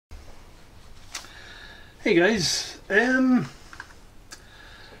Hey guys,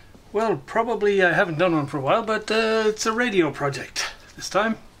 well, probably I haven't done one for a while, but it's a radio project this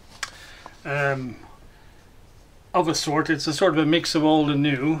time. Of a sort, it's a sort of a mix of old and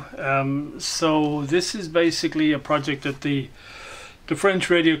new. So this is basically a project that the French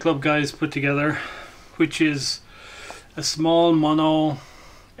Radio Club guys put together, which is a small mono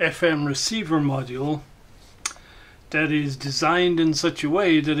FM receiver module that is designed in such a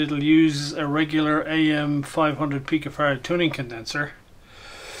way that it'll use a regular AM 500 picofarad tuning condenser,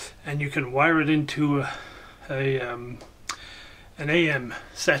 and you can wire it into an AM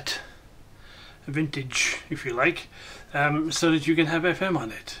set, a vintage if you like, so that you can have FM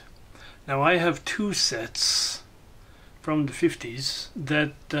on it. Now I have two sets from the 50s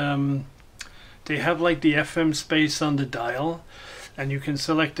that they have like the FM space on the dial, and you can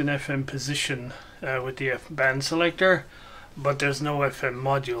select an FM position with the F band selector, but there's no FM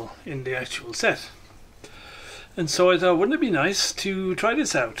module in the actual set. And so I thought, wouldn't it be nice to try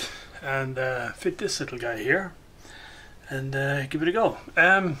this out and fit this little guy here and give it a go.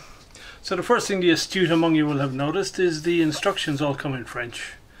 So the first thing the astute among you will have noticed is the instructions all come in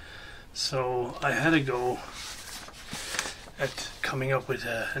French. So I had a go at coming up with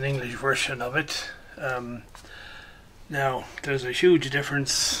an English version of it. Now there's a huge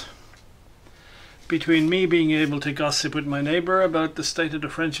difference between me being able to gossip with my neighbour about the state of the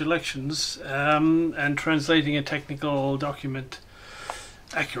French elections and translating a technical document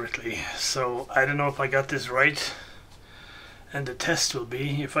accurately. So I don't know if I got this right, and the test will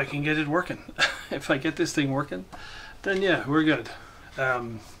be if I can get it working. If I get this thing working, then yeah, we're good.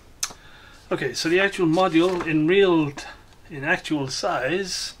 Okay, so the actual module in actual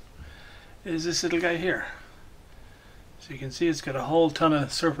size is this little guy here. So you can see it's got a whole ton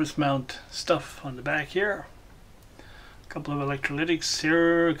of surface mount stuff on the back here. A couple of electrolytics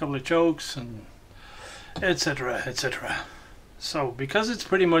here, a couple of chokes, and etc, etc. So because it's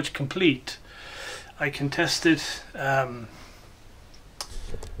pretty much complete, I can test it.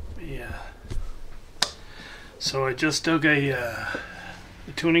 So I just dug a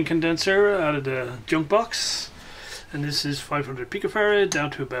tuning condenser out of the junk box, and this is 500 picofarad down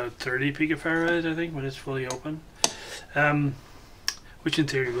to about 30 picofarad, I think, when it's fully open. Which in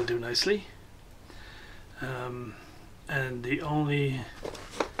theory will do nicely. And the only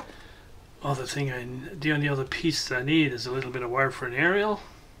other piece that I need is a little bit of wire for an aerial,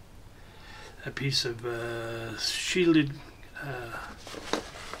 a piece of shielded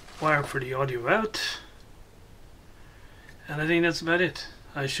wire for the audio out, and I think that's about it.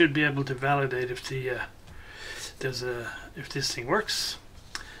 I should be able to validate if if this thing works.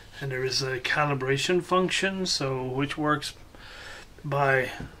 And there is a calibration function, which works by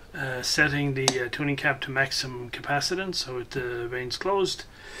setting the tuning cap to maximum capacitance, so it remains closed,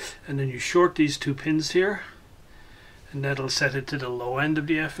 and then you short these two pins here, and that'll set it to the low end of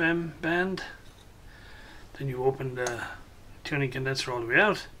the FM band. Then you open the tuning condenser all the way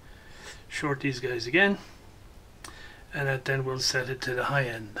out, short these guys again, and that then will set it to the high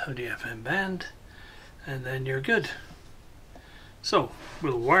end of the FM band, and then you're good. So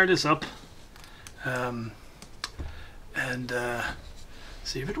we'll wire this up and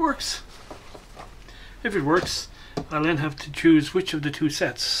see if it works. If it works, I'll then have to choose which of the two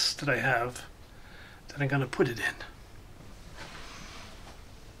sets that I have that I'm going to put it in.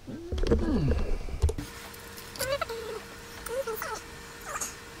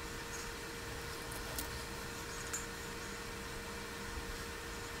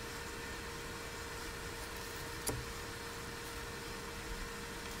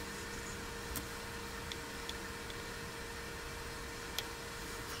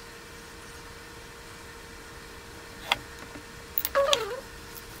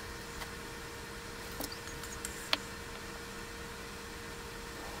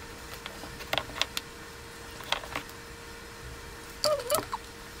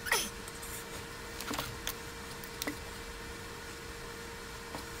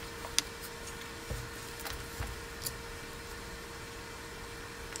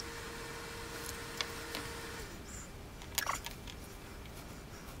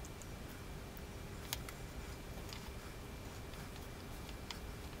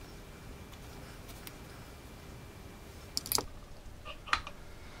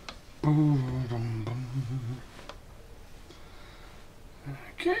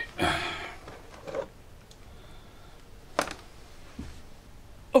 Okay.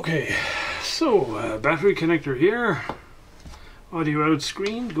 Okay, so battery connector here, audio out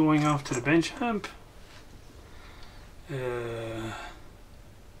screen going off to the bench amp,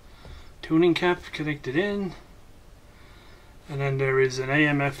 tuning cap connected in, And then there is an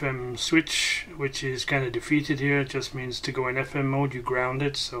AM FM switch, which is kind of defeated here. It just means to go in FM mode you ground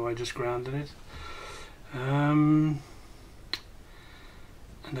it, so I just grounded it. And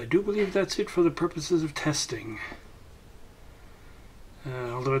I do believe that's it for the purposes of testing.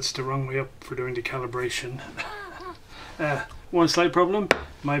 Although it's the wrong way up for doing the calibration. One slight problem,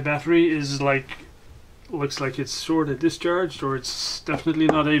 my battery is looks like it's sort of discharged, or it's definitely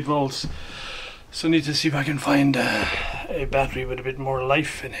not 8 volts. So I need to see if I can find a battery with a bit more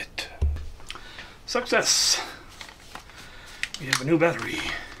life in it. Success! We have a new battery.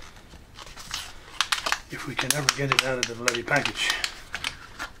 If we can ever get it out of the bloody package.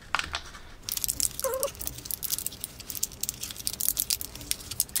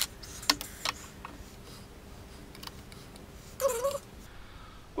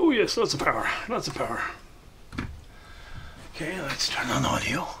 Oh yes, lots of power, lots of power. Okay, let's turn on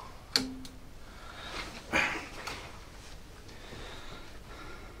audio.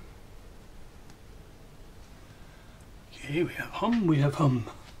 Okay, we have hum, we have hum.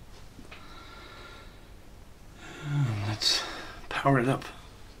 Let's power it up.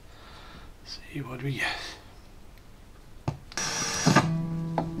 See what we get.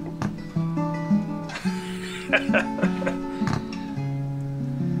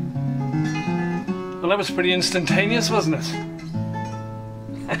 Well, that was pretty instantaneous, wasn't it?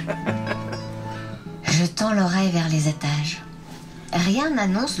 Je tends l'oreille vers les étages. Rien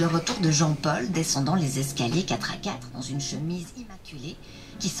n'annonce le retour de Jean-Paul descendant les escaliers 4 à 4 dans une chemise immaculée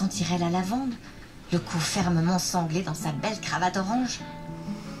qui sentirait la lavande, le cou fermement sanglé dans sa belle cravate orange.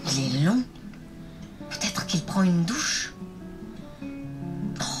 Il est long. Peut-être qu'il prend une douche.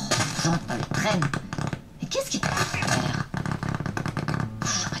 Oh, Jean-Paul traîne. Mais qu'est-ce qu'il peut faire?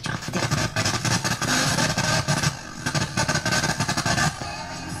 J'aurais dû écouter.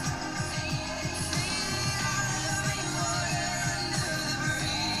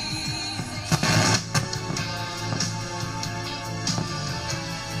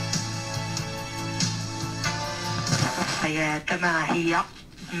 كما هي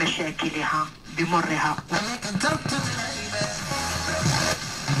مشاكلها بمرها.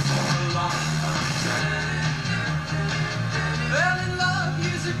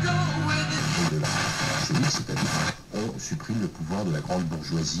 C'est-à-dire on supprime le pouvoir de la grande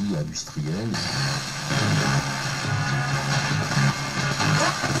bourgeoisie industrielle.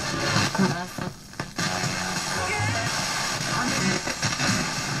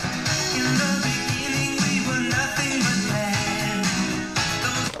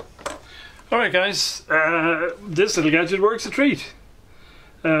 Alright guys, this little gadget works a treat.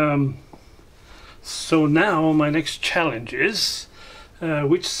 So now my next challenge is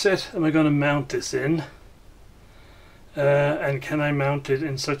which set am I going to mount this in, and can I mount it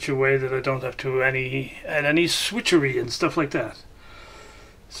in such a way that I don't have to add any switchery and stuff like that.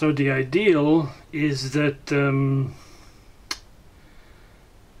 So the ideal is that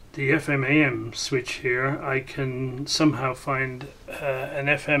the FM AM switch here, I can somehow find an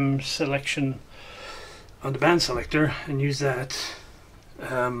FM selection on the band selector and use that.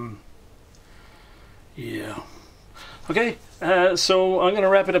 Yeah. Okay, so I'm going to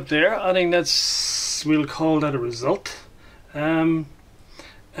wrap it up there. I think we'll call that a result. And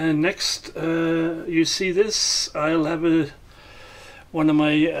next you see this, I'll have one of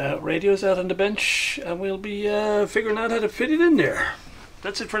my radios out on the bench, and we'll be figuring out how to fit it in there.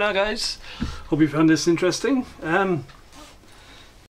 That's it for now, guys. Hope you found this interesting.